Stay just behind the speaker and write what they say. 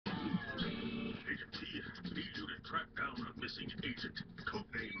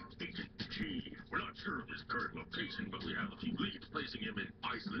sure of his current location, but we have a few leads placing him in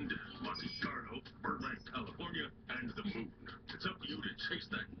Iceland, Monte Carlo, Birdland, California, and the moon. It's up to you to chase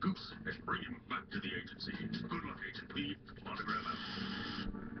that goose and bring him back to the agency. Good luck, Agent P. Monogram out.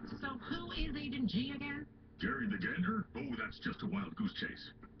 So who is Agent G again? Jerry the Gander? Oh, that's just a wild goose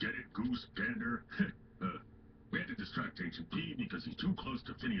chase. Get it, goose, gander? We had to distract Agent P because he's too close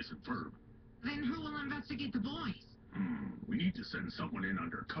to Phineas and Ferb. Then who will investigate the boys? We need to send someone in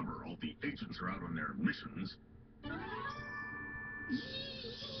undercover. All the agents are out on their missions.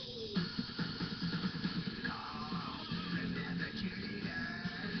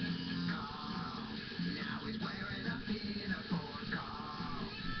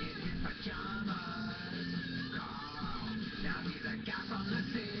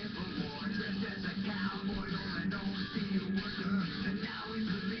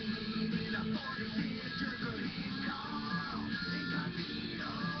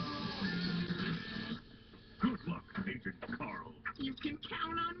 Good luck, Agent Carl. You can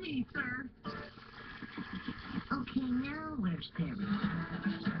count on me, sir. Okay, now where's Terry?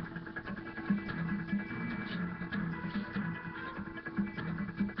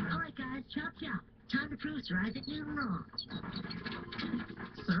 All right, guys, chop chop. Time to prove Sir Isaac Newton wrong.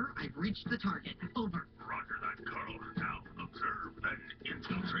 Sir, I've reached the target. Over. Roger that, Carl. Now, observe and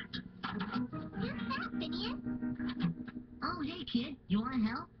infiltrate. What's happening? Oh, hey, kid. You want to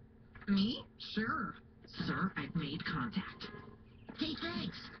help? Me? Sure. Sir, I've made contact. Hey,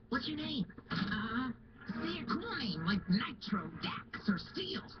 thanks. What's your name? See a cool name like Nitro, Dax, or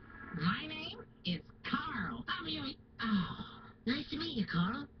Steel. My name is Carl. Oh. Nice to meet you,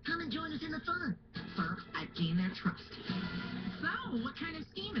 Carl. Come and join us in the fun. Sir, I've gained their trust. So, what kind of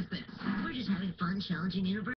scheme is this? We're just having fun challenging universe.